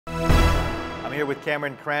I'm here with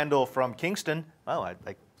Cameron Crandall from Kingston. Oh, I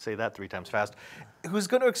say that 3 times fast. Who's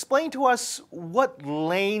going to explain to us what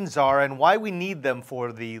lanes are and why we need them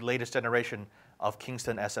for the latest generation of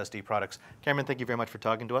Kingston SSD products. Cameron, thank you very much for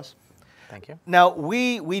talking to us. Thank you. Now,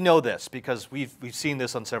 we know this because we've seen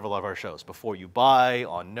this on several of our shows. Before you buy,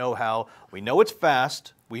 on know-how, we know it's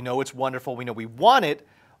fast, we know it's wonderful, we know we want it,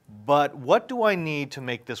 but what do I need to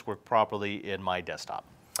make this work properly in my desktop?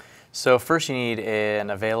 So first you need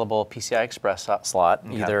an available PCI Express slot,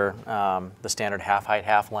 Okay. either the standard half height,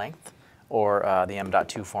 half length, or the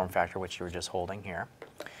M.2 form factor, which you were just holding here.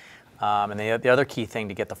 And the other key thing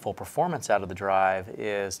to get the full performance out of the drive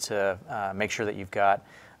is to make sure that you've got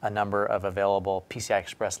a number of available PCI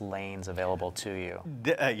Express lanes available to you.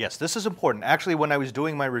 Yes, this is important. Actually, when I was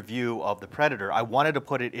doing my review of the Predator, I wanted to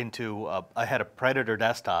put it into, I had a Predator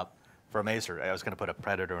desktop from Acer. I was going to put a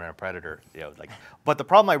Predator and a Predator, but the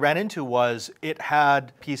problem I ran into was it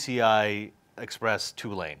had PCI Express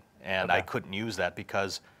 2-lane, and Okay. I couldn't use that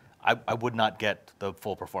because I would not get the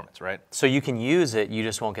full performance, right? So you can use it, you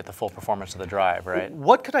just won't get the full performance of the drive, right?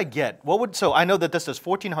 What could I get? So I know that this is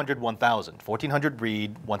 1400, 1000, 1400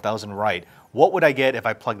 read, 1000 write. What would I get if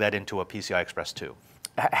I plug that into a PCI Express 2?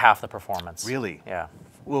 Half the performance. Really? Yeah.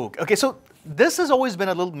 Ooh, okay, so this has always been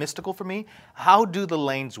a little mystical for me. How do the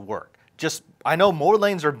lanes work? I know more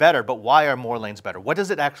lanes are better, but why are more lanes better? What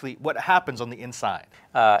happens on the inside?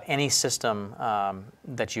 Any system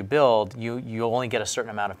that you build, you only get a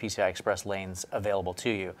certain amount of PCI Express lanes available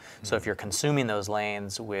to you. So if you're consuming those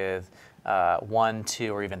lanes with 1,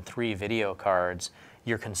 2, or even 3 video cards,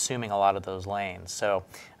 you're consuming a lot of those lanes. So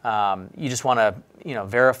you just want to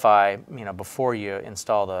verify before you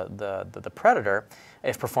install the Predator,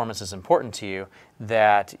 if performance is important to you,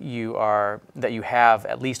 that you have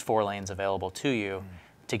at least 4 lanes available to you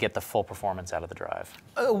to get the full performance out of the drive.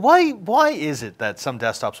 Why is it that some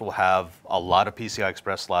desktops will have a lot of PCI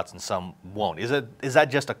Express slots and some won't? Is that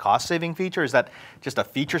just a cost-saving feature? Is that just a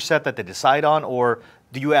feature set that they decide on, or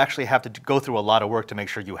do you actually have to go through a lot of work to make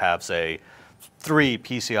sure you have, say, 3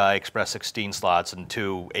 PCI Express 16 slots and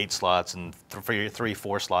 2 8 slots and 3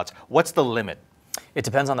 4 slots? What's the limit? It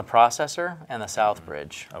depends on the processor and the south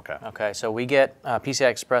bridge. Okay. Okay. So we get PCI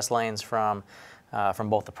Express lanes from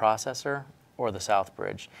both the processor or the south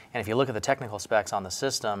bridge. And if you look at the technical specs on the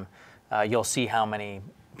system, you'll see how many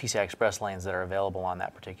PCI Express lanes that are available on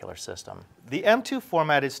that particular system. The M2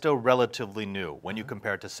 format is still relatively new when you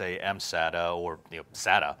compare it to, say, mSATA or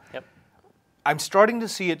SATA. Yep. I'm starting to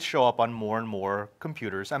see it show up on more and more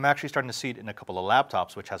computers. I'm actually starting to see it in a couple of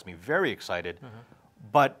laptops, which has me very excited.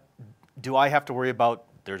 But do I have to worry about,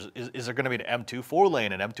 is there going to be an M2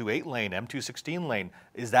 4-lane, an M2 8-lane, M2 16-lane?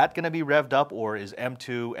 Is that going to be revved up, or is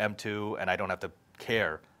M2, and I don't have to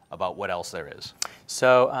care about what else there is?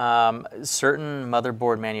 So certain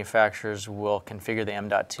motherboard manufacturers will configure the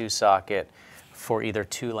M.2 socket for either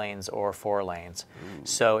 2 lanes or 4 lanes. Ooh.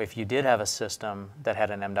 So if you did have a system that had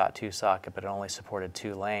an M.2 socket but it only supported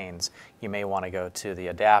 2 lanes, you may want to go to the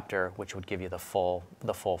adapter, which would give you the full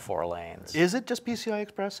 4 lanes. Is it just PCI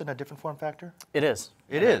Express in a different form factor? It is.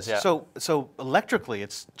 It is. Yeah. So electrically,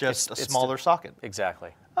 it's just a smaller socket. Exactly.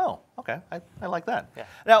 Oh, okay. I like that. Yeah.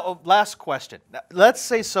 Now, last question. Now, let's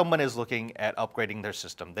say someone is looking at upgrading their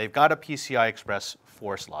system. They've got a PCI Express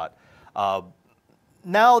 4 slot.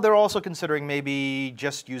 Now they're also considering maybe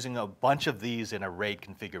just using a bunch of these in a RAID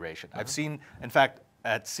configuration. I've seen, in fact,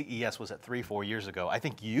 at CES, was it 3-4 years ago, I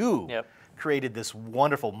think you created this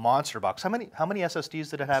wonderful monster box. How many SSDs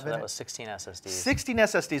did it have in it? That was 16 SSDs. 16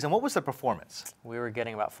 SSDs, and what was the performance? We were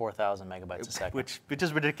getting about 4,000 megabytes a second. Which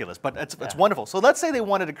is ridiculous, but it's wonderful. So let's say they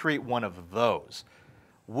wanted to create one of those.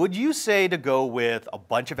 Would you say to go with a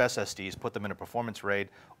bunch of SSDs, put them in a performance RAID,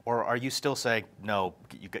 or are you still saying, no,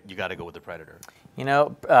 you got to go with the Predator?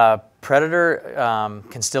 Predator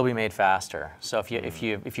can still be made faster. So if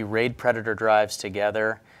you RAID Predator drives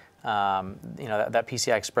together, that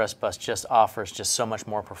PCI Express bus just offers just so much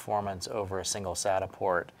more performance over a single SATA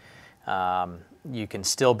port. You can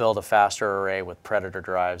still build a faster array with Predator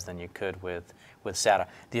drives than you could with SATA.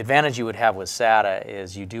 The advantage you would have with SATA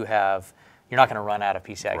is you're not going to run out of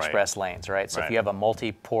PCI Express lanes, right? So if you have a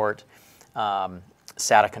multi-port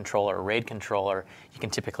SATA controller or RAID controller, you can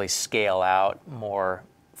typically scale out more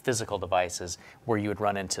physical devices where you would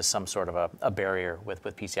run into some sort of a barrier with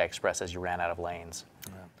PCI Express as you ran out of lanes.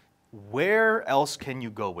 Yeah. Where else can you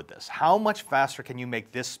go with this? How much faster can you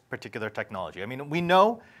make this particular technology? I mean, we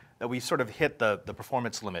know that we sort of hit the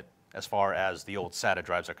performance limit as far as the old SATA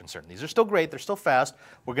drives are concerned. These are still great, they're still fast.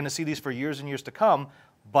 We're going to see these for years and years to come,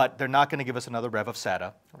 but they're not going to give us another rev of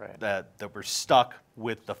SATA, that we're stuck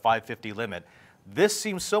with the 550 limit. This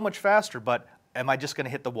seems so much faster, but am I just going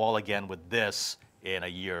to hit the wall again with this in a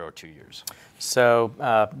year or 2 years? So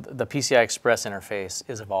the PCI Express interface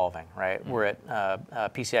is evolving, right? We're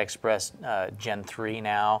at PCI Express Gen 3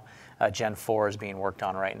 now. Gen 4 is being worked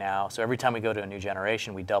on right now. So every time we go to a new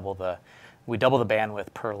generation, we double the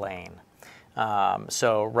bandwidth per lane.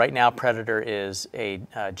 So right now, Predator is a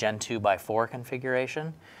Gen 2x4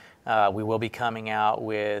 configuration. We will be coming out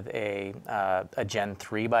with a Gen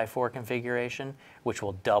 3x4 configuration, which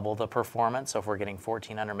will double the performance. So if we're getting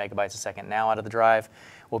 1,400 megabytes a second now out of the drive,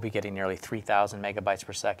 we'll be getting nearly 3,000 megabytes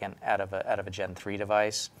per second out of a Gen 3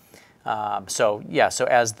 device. So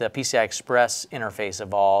as the PCI Express interface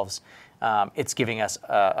evolves, it's giving us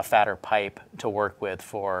a fatter pipe to work with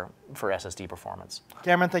for SSD performance.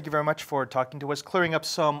 Cameron, thank you very much for talking to us, clearing up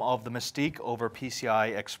some of the mystique over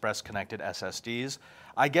PCI Express connected SSDs.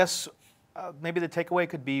 I guess maybe the takeaway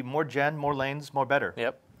could be more gen, more lanes, more better.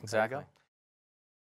 Yep, exactly.